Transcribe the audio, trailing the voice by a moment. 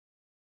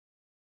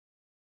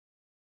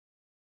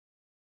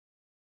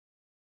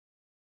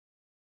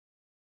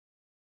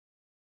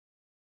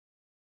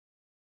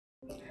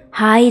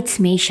Hi, it's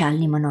me,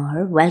 Shalini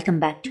Manohar. Welcome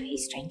back to Hey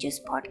Strangers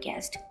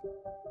podcast.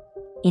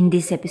 In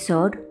this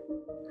episode,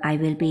 I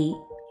will be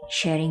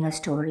sharing a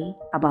story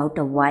about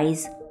a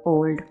wise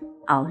old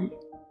owl.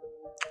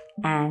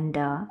 And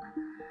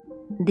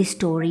this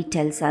story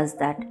tells us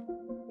that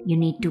you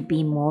need to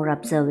be more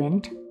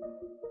observant,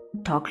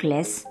 talk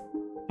less,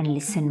 and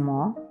listen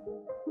more.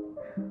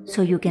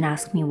 So you can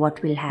ask me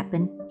what will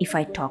happen if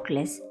I talk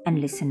less and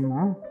listen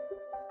more.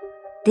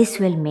 This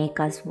will make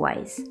us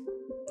wise.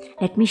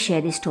 Let me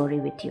share this story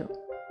with you.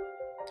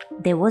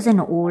 There was an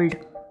old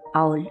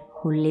owl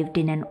who lived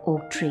in an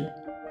oak tree.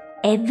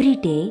 Every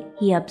day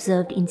he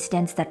observed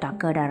incidents that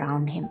occurred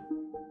around him.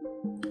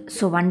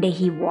 So one day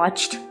he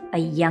watched a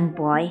young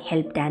boy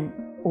help an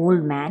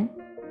old man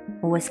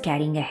who was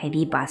carrying a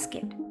heavy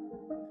basket.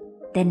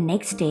 Then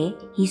next day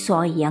he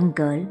saw a young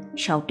girl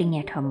shouting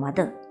at her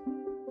mother.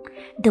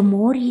 The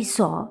more he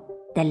saw,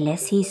 the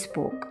less he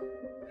spoke.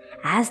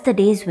 As the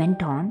days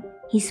went on,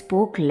 he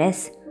spoke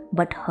less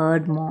but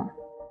heard more.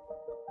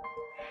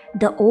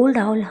 The old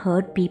owl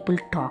heard people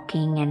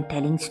talking and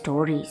telling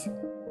stories.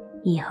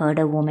 He heard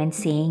a woman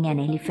saying an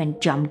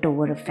elephant jumped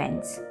over a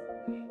fence.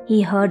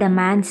 He heard a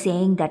man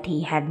saying that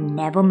he had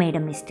never made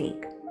a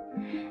mistake.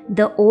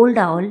 The old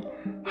owl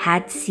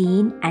had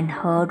seen and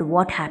heard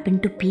what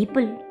happened to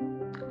people.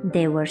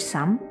 There were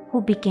some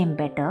who became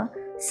better,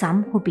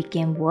 some who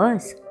became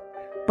worse.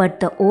 But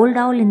the old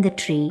owl in the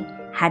tree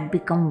had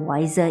become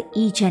wiser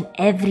each and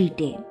every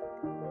day.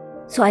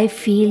 So I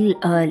feel,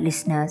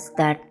 listeners,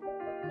 that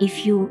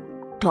if you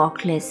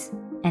talk less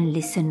and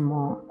listen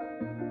more,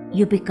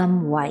 you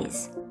become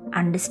wise,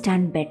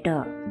 understand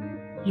better,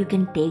 you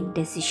can take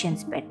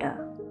decisions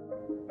better.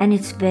 And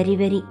it's very,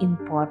 very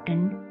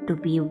important to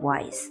be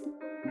wise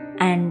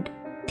and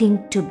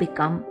think to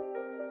become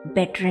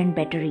better and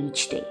better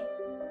each day.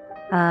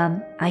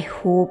 I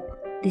hope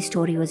this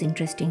story was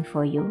interesting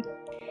for you.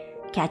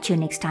 Catch you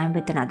next time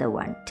with another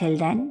one. Till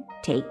then,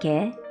 take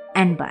care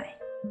and bye.